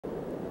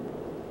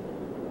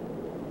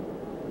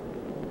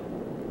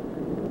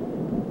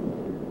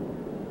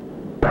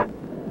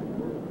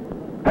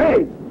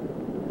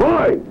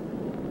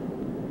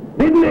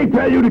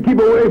tell you to keep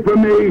away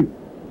from me?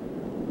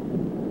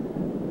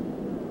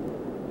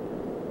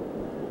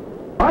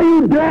 Are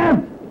you deaf?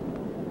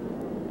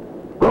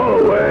 Go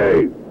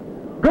away!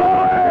 Go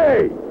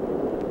away!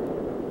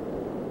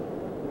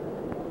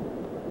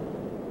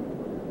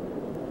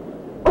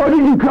 Or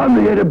did you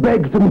come here to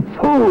beg some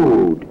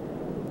food?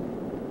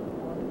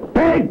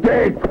 Take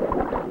this!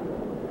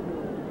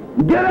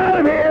 Get out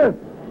of here!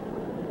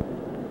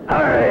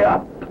 Hurry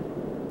up!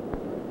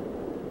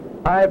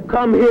 I've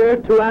come here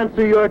to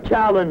answer your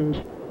challenge.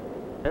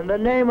 In the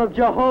name of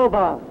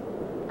Jehovah,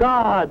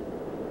 God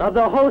of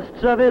the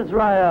hosts of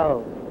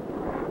Israel.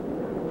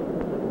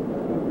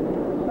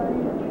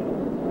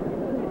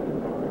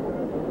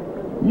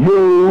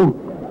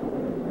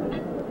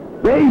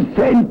 They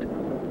sent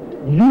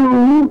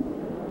you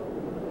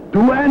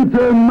to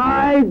answer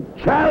my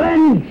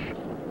challenge?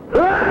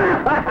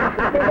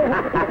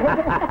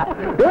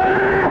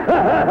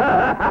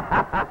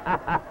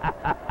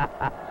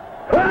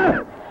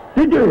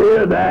 Did you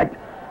hear that?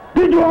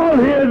 Did you all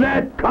hear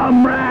that,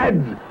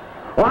 comrades?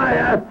 I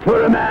asked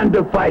for a man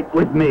to fight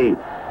with me,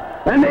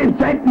 and they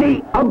sent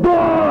me a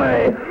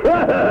boy!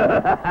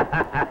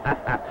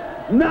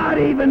 Not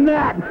even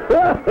that!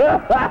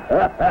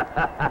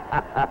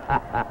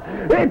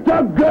 It's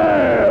a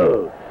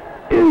girl!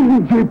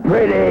 Isn't she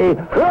pretty?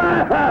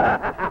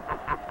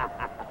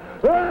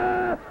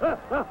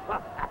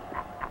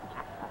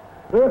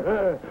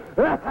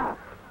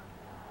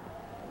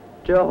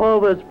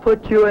 Jehovah's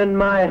put you in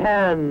my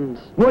hands.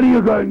 What are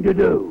you going to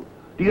do?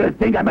 Do you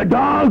think I'm a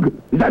dog?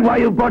 Is that why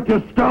you brought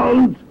your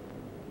stones?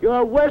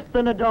 You're worse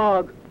than a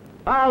dog.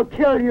 I'll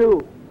kill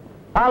you.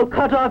 I'll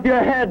cut off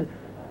your head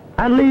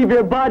and leave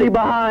your body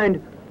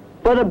behind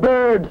for the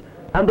birds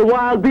and the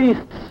wild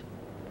beasts.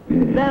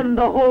 Then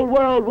the whole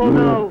world will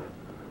know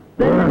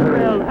that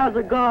Israel has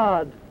a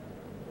God.